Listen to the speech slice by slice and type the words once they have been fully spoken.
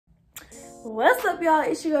What's up, y'all?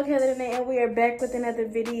 It's your girl Kayla Renee, and we are back with another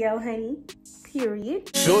video, honey. Period.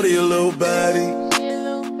 Shorty a little body,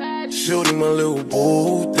 shorty my little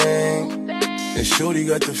boo thing, and shorty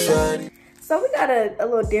got the fatty. So we got a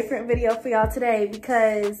little different video for y'all today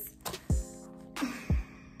because,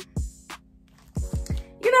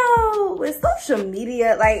 you know, with social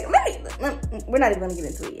media, like, we're not even gonna get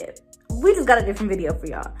into it yet. We just got a different video for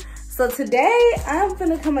y'all. So today, I'm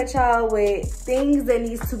gonna come at y'all with things that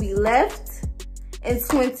needs to be left in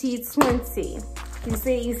 2020. Can you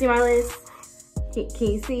see? You see my list? Can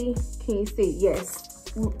you see? Can you see? Yes.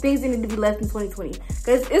 Things that need to be left in 2020.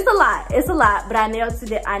 Because it's a lot. It's a lot. But I narrowed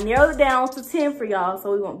it down to 10 for y'all,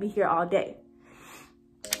 so we won't be here all day.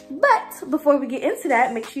 But before we get into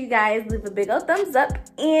that, make sure you guys leave a big old thumbs up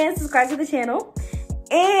and subscribe to the channel.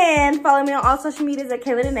 And follow me on all social medias at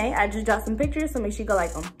Kayla Renee. I just dropped some pictures, so make sure you go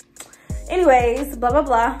like them. Anyways, blah, blah,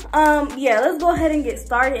 blah. Yeah, let's go ahead and get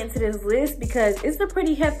started into this list because it's a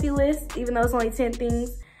pretty hefty list, even though it's only 10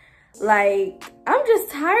 things. Like, I'm just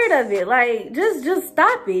tired of it. Like, just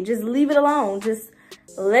stop it. Just leave it alone. Just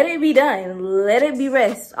let it be done. Let it be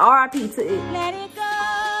rest. R.I.P. to it. Let it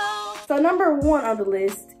go. So number 1 on the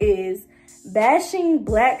list is bashing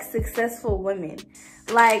Black successful women.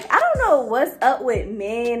 Like, I don't know what's up with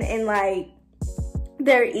men and, like,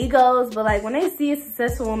 their egos, but, like, when they see a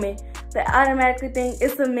successful woman, they automatically think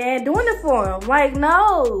it's a man doing it for them. Like,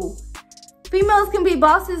 no. Females can be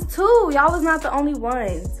bosses, too. Y'all was not the only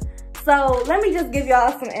ones. So, let me just give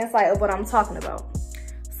y'all some insight of what I'm talking about.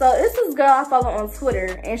 So, it's this girl I follow on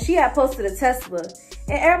Twitter, and she had posted a Tesla.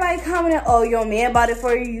 And everybody commented, oh, your man bought it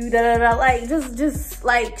for you, da-da-da. Like, just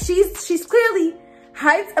like, she's clearly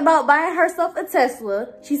hyped about buying herself a Tesla.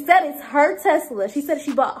 She said it's her Tesla. She said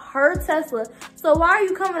she bought her Tesla. So why are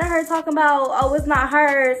you coming to her talking about, oh, it's not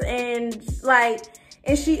hers, and like,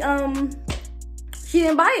 and she didn't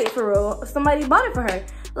buy it for real. Somebody bought it for her.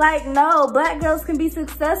 Like, no, Black girls can be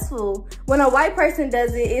successful. When a white person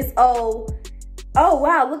does it, it's oh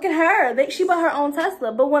wow, look at her. She bought her own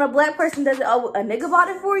Tesla. But when a Black person does it, oh, a nigga bought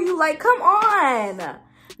it for you? Like, come on.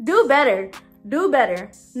 Do better. Do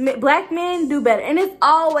better. Black men do better. And it's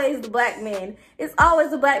always the Black men. It's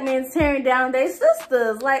always the Black men tearing down their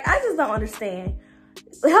sisters. Like, I just don't understand.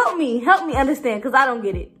 Help me understand, because I don't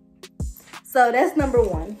get it. So that's number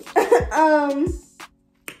 1.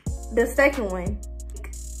 The second one,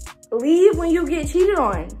 leave when you get cheated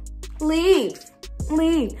on. Leave.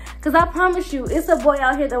 Because I promise you, it's a boy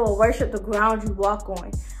out here that will worship the ground you walk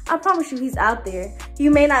on. I promise you, he's out there. You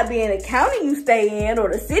may not be in the county you stay in,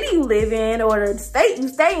 or the city you live in, or the state you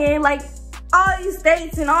stay in. Like, all these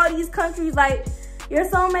states and all these countries, like, your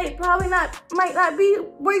soulmate might not be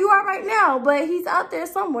where you are right now, but he's out there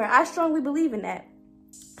somewhere. I strongly believe in that.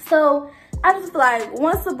 So, I just feel like,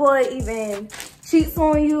 once a boy even cheats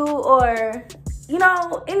on you, or, you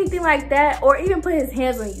know, anything like that, or even put his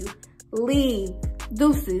hands on you, leave.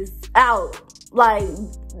 Deuces. Out. Like,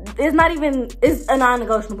 it's a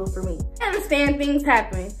non-negotiable for me. I understand things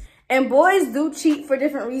happen, and boys do cheat for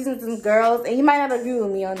different reasons than girls, and you might not agree with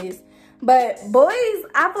me on this, but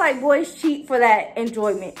I feel like boys cheat for that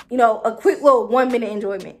enjoyment, you know, a quick little 1-minute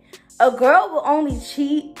enjoyment. A girl will only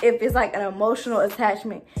cheat if it's like an emotional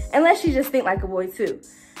attachment, unless she just think like a boy too.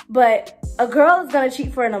 But a girl is gonna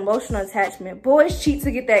cheat for an emotional attachment. Boys cheat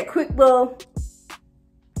to get that quick little,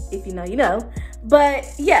 if you know, you know. But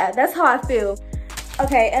yeah, that's how I feel.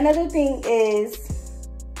 Okay, another thing is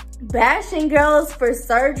bashing girls for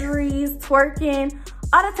surgeries, twerking,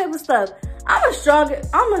 all that type of stuff. I'm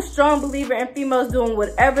a strong believer in females doing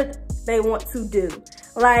whatever they want to do.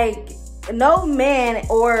 Like, no man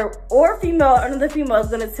or female or another female is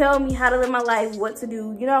gonna tell me how to live my life, what to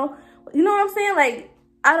do, you know what I'm saying? Like,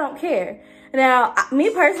 I don't care. Now, me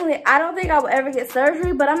personally, I don't think I will ever get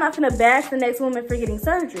surgery, but I'm not gonna bash the next woman for getting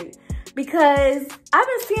surgery. Because I've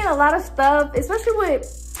been seeing a lot of stuff, especially with,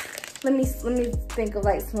 let me think of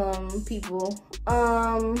like some people.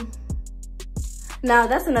 Now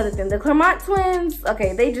that's another thing. The Claremont twins,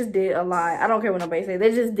 okay, they just did a lot. I don't care what nobody say.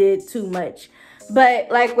 They just did too much.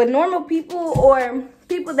 But like with normal people or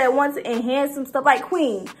people that want to enhance some stuff, like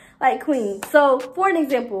Queen. So for an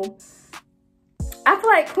example, I feel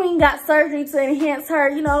like Queen got surgery to enhance her,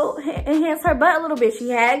 you know, enhance her butt a little bit. She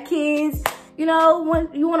had kids. You know,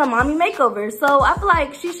 when you want a mommy makeover. So I feel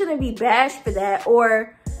like she shouldn't be bashed for that,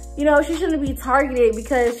 or, you know, she shouldn't be targeted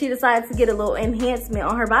because she decided to get a little enhancement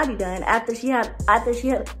on her body done after she done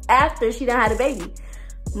had a baby.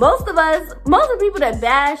 Most of the people that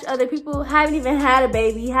bash other people haven't even had a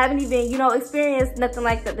baby, haven't even, you know, experienced nothing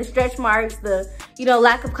like that. The stretch marks, the, you know,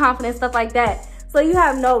 lack of confidence, stuff like that. So you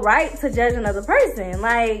have no right to judge another person.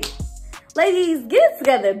 Like, Ladies, get it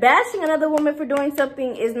together. Bashing another woman for doing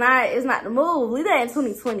something is not the move. Leave that in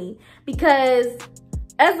 2020. Because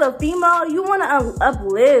as a female, you want to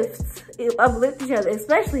uplift each other,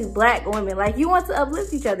 especially black women. Like, you want to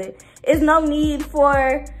uplift each other. There's no need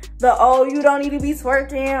for the, oh, you don't need to be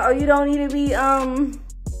twerking, or you don't need to be,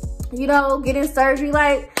 you know, getting surgery.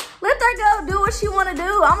 Like, let that girl do what she want to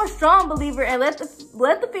do. I'm a strong believer, and let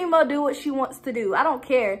the female do what she wants to do. I don't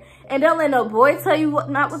care. And don't let no boy tell you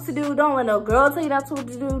not what to do. Don't let no girl tell you not what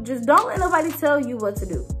to do. Just don't let nobody tell you what to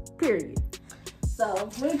do. Period. So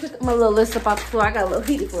let me put my little list up off the floor. I got a little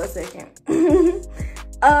heated for a second.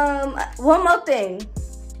 One more thing.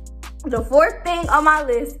 The fourth thing on my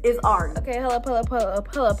list is Ari. Okay, hold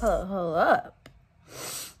up.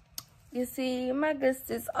 You see, my good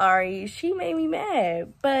sis Ari, she made me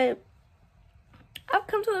mad, but I've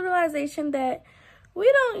come to the realization that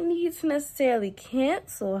we don't need to necessarily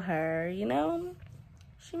cancel her, you know?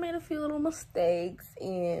 She made a few little mistakes,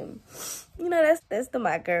 and, you know, that's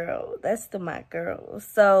my girl. That's my girl.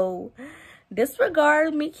 So,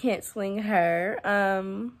 disregard me canceling her.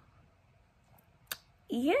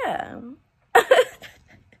 Yeah.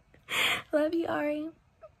 Love you, Ari.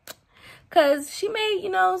 Cause she made, you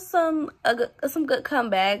know, some good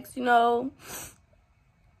comebacks, you know.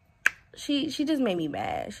 She just made me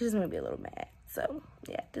mad. She just made me a little mad. So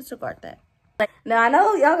yeah, disregard that. Now I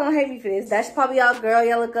know y'all gonna hate me for this. That's probably y'all girl.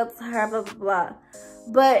 Y'all look up to her, blah blah blah.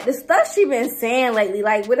 But the stuff she been saying lately,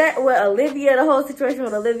 like with Olivia, the whole situation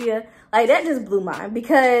with Olivia, like that just blew mine.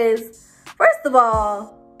 Because first of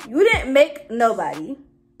all, you didn't make nobody.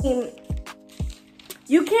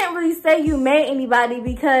 You can't really say you made anybody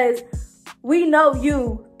because we know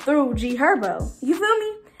you through G Herbo. You feel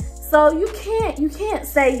me? So you can't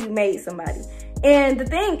say you made somebody. And the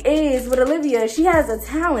thing is, with Olivia, she has a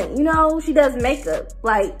talent, you know? She does makeup.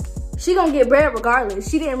 Like, she gonna get bread regardless.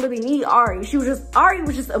 She didn't really need Ari. Ari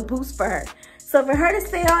was just a boost for her. So for her to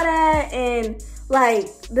say all that, and like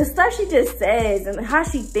the stuff she just says and how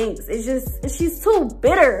she thinks, it's just, she's too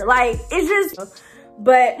bitter. Like, it's just,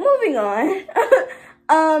 but moving on.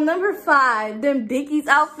 Number 5, them Dickies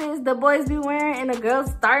outfits the boys be wearing and the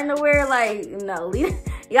girls starting to wear, like, no,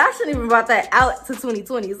 y'all shouldn't even brought that out to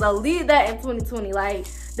 2020. So leave that in 2020. Like,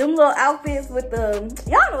 them little outfits with the,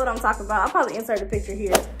 y'all know what I'm talking about. I'll probably insert a picture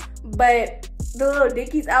here. But the little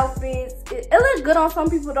Dickies outfits, it looks good on some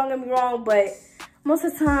people, don't get me wrong, but most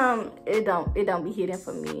of the time, it don't be hitting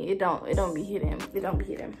for me. It don't be hitting.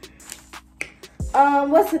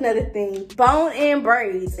 What's another thing? Bone-in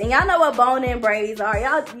braids. And y'all know what bone-in braids are.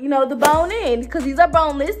 Y'all, you know, the bone-in, because these are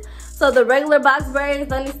boneless. So the regular box braids,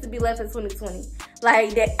 that needs to be left in 2020.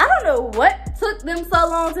 Like, that, I don't know what took them so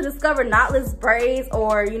long to discover knotless braids,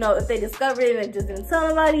 or, you know, if they discovered it and just didn't tell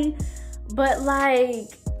nobody. But, like,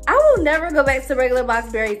 I will never go back to regular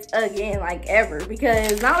box braids again, like, ever.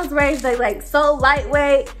 Because knotless braids, they, like, so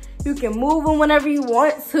lightweight. You can move them whenever you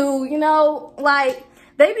want to, you know, like,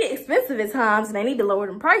 they be expensive at times and they need to lower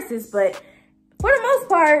them prices, but for the most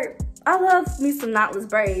part, I love me some knotless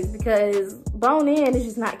braids because bone in is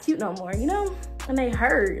just not cute no more, you know? And they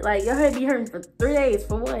hurt. Like, your head be hurting for 3 days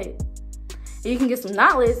for what? And you can get some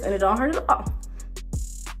knotless and it don't hurt at all.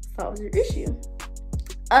 Solves your issue.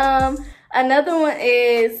 Another one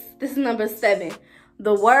is, this is number 7.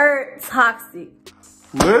 The word toxic.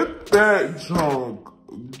 Let that junk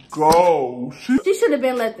go. She should have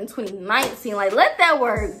been left in 2019. Like, let that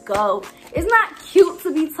word go. It's not cute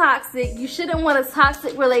to be toxic. You shouldn't want a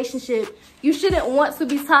toxic relationship. You shouldn't want to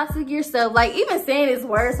be toxic yourself. Like, even saying this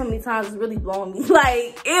word so many times is really blowing me.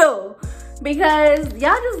 Like, ew. Because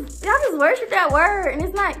y'all just worship that word and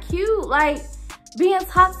it's not cute. Like, being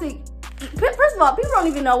toxic. First of all, people don't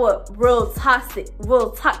even know what real toxic,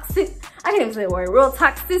 I can't even say the word, real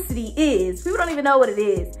toxicity is. People don't even know what it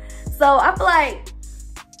is. So I feel like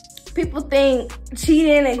people think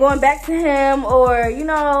cheating and going back to him, or, you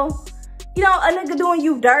know, a nigga doing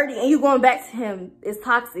you dirty and you going back to him is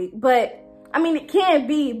toxic. But, I mean, it can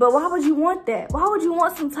be, but why would you want that? Why would you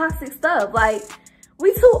want some toxic stuff? Like,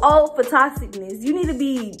 we too old for toxicness. You need to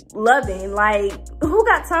be loving. Like, who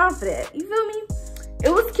got time for that? You feel me? It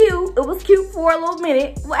was cute. It was cute for a little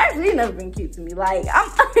minute. Well, actually, it never been cute to me. Like, I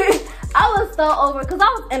was so over, because I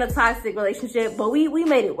was in a toxic relationship, but we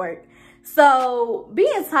made it work. So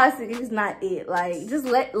being toxic is not it. Like, just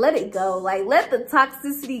let it go. Like, let the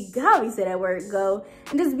toxicity, how we say that word, go,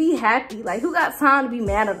 and just be happy. Like, who got time to be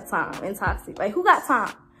mad all the time and toxic? Like, who got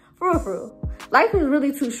time? For real. Life is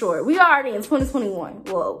really too short. We are already in 2021.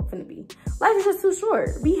 Well, finna be. Life is just too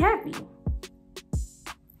short. Be happy.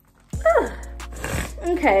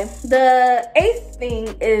 Okay, the 8th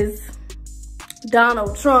thing is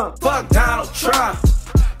Donald Trump. Fuck Donald Trump.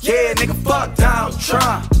 Yeah, nigga, fuck Donald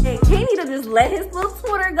Trump. He need to just let his little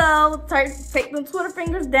Twitter go, take them Twitter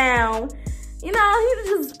fingers down. You know, he need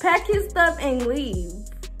to just pack his stuff and leave.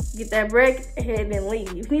 Get that bread ahead and leave.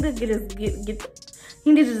 He need to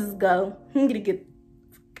he need to just go. He need to get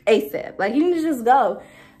ASAP. Like, he need to just go.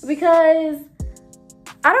 Because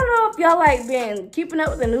I don't know if y'all like been keeping up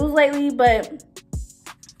with the news lately, but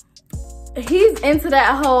he's into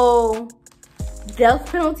that whole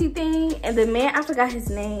death penalty thing. And the man, I forgot his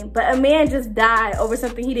name, but a man just died over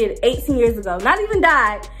something he did 18 years ago. Not even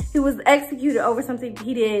died. He was executed over something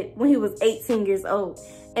he did when he was 18 years old.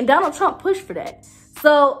 And Donald Trump pushed for that.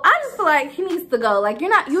 So I just feel like he needs to go. Like, you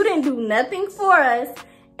didn't do nothing for us.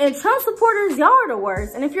 And Trump supporters, y'all are the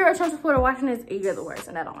worst. And if you're a Trump supporter watching this, you're the worst.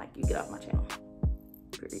 And I don't like you. Get off my channel.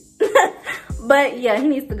 Period. But yeah, he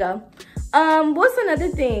needs to go. What's another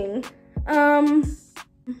thing?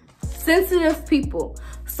 Sensitive people.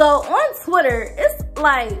 So on Twitter, it's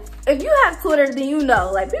like, if you have Twitter, then you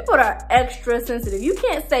know, like, people are extra sensitive. You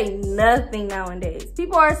can't say nothing nowadays.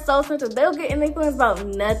 People are so sensitive. They'll get in their feelings about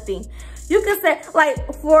nothing. You can say,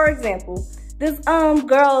 like, for example, this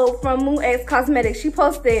girl from Moon X Cosmetics, she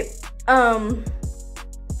posted, I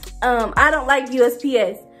don't like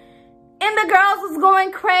USPS. And the girls was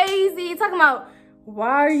going crazy, talking about, why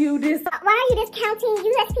are you discounting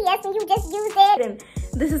USPS when you just used it? And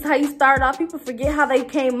this is how you start off. People forget how they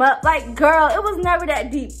came up. Like, girl, it was never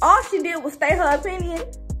that deep. All she did was state her opinion.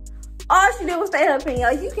 All she did was state her opinion.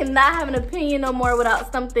 Like, you cannot have an opinion no more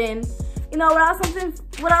without something, you know,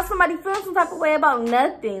 without somebody feeling some type of way about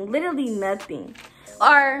nothing. Literally nothing.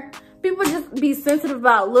 Or people just be sensitive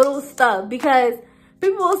about little stuff, because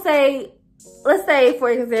people will say, let's say,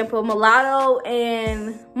 for example, mulatto.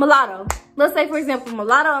 Let's say, for example,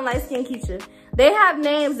 mulatto and light-skinned Keisha. They have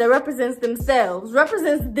names that represents themselves,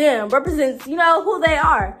 represents them, represents, you know, who they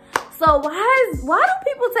are. So why do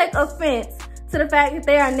people take offense to the fact that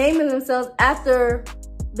they are naming themselves after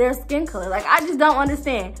their skin color? Like, I just don't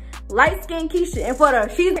understand. Light-skinned Keisha, and for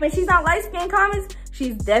she's not light-skinned comments,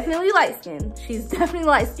 she's definitely light-skinned. She's definitely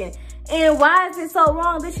light-skinned. And why is it so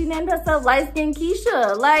wrong that she named herself light-skinned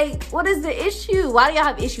Keisha? Like, what is the issue? Why do y'all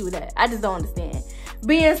have issue with that? I just don't understand.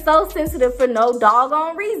 Being so sensitive for no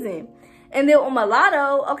doggone reason. And then with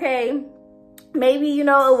mulatto, okay, maybe, you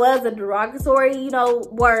know, it was a derogatory, you know,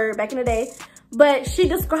 word back in the day, but she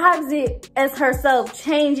describes it as herself,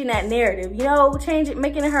 changing that narrative, you know,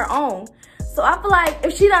 making it her own. So I feel like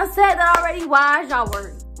if she done said that already, why is y'all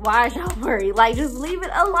worried? Why is y'all worried? Like, just leave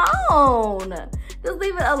it alone. Just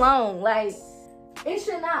leave it alone. Like, it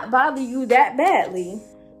should not bother you that badly.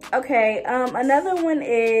 Okay, another one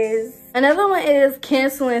is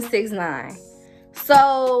canceling 6ix9ine.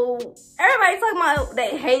 So everybody talking about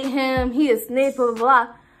they hate him, he is snitch, blah, blah, blah.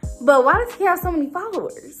 But why does he have so many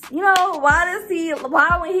followers? You know,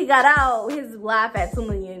 why when he got out, his life had 2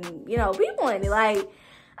 million, you know, people in it? Like,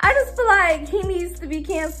 I just feel like he needs to be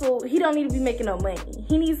canceled. He don't need to be making no money.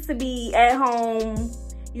 He needs to be at home,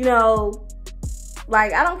 you know,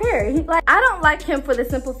 like, I don't care. I don't like him for the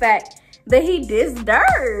simple fact that he dissed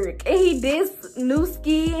Durk, and he dissed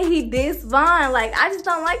Newski, and he dissed Vaughn. Like, I just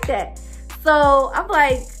don't like that. So I'm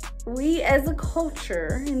like, we as a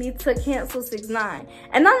culture need to cancel 6ix9ine.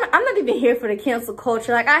 And I'm not even here for the cancel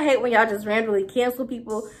culture. Like, I hate when y'all just randomly cancel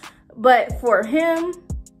people. But for him,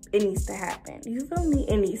 it needs to happen. You feel me?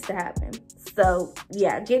 It needs to happen. So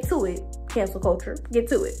yeah, get to it, cancel culture. Get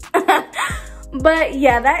to it. But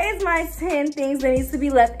yeah, that is my 10 things that needs to be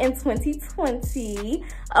left in 2020.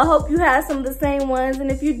 I hope you have some of the same ones. And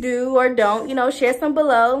if you do or don't, you know, share some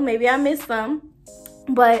below. Maybe I missed some.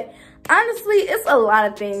 But honestly, it's a lot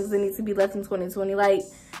of things that need to be left in 2020. Like,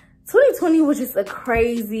 2020 was just a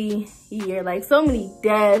crazy year. Like, so many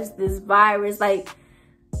deaths, this virus. Like,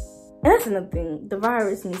 and that's another thing. The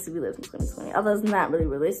virus needs to be left in 2020. Although it's not really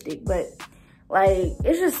realistic. But, like,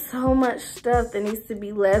 it's just so much stuff that needs to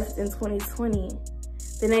be left in 2020.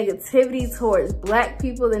 The negativity towards Black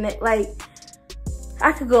people. Like,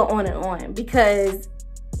 I could go on and on. Because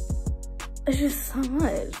it's just so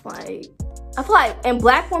much. Like, I feel like, and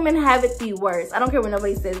Black women have it the worst. I don't care what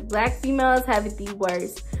nobody says. Black females have it the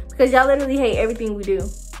worst. Because y'all literally hate everything we do.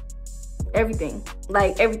 Everything.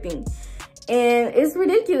 Like, everything. And it's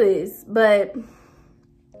ridiculous. But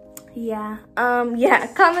yeah. Yeah.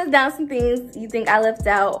 Comment down some things you think I left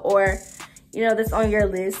out, or, you know, that's on your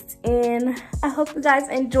list. And I hope you guys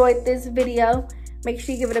enjoyed this video. Make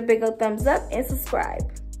sure you give it a big old thumbs up and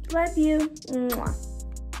subscribe. Love you. Mwah.